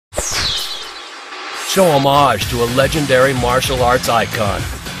Show homage to a legendary martial arts icon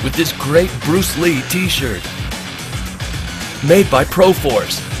with this great Bruce Lee t-shirt. Made by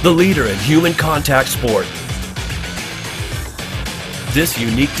Proforce, the leader in human contact sport. This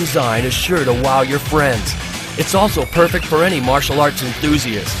unique design is sure to wow your friends. It's also perfect for any martial arts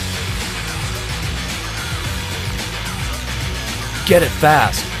enthusiast. Get it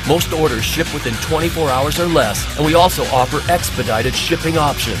fast. Most orders ship within 24 hours or less, and we also offer expedited shipping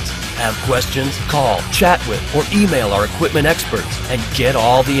options. Have questions? Call, chat with, or email our equipment experts and get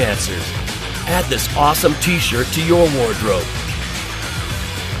all the answers. Add this awesome t-shirt to your wardrobe.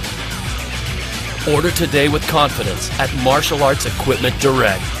 Order today with confidence at Martial Arts Equipment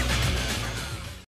Direct.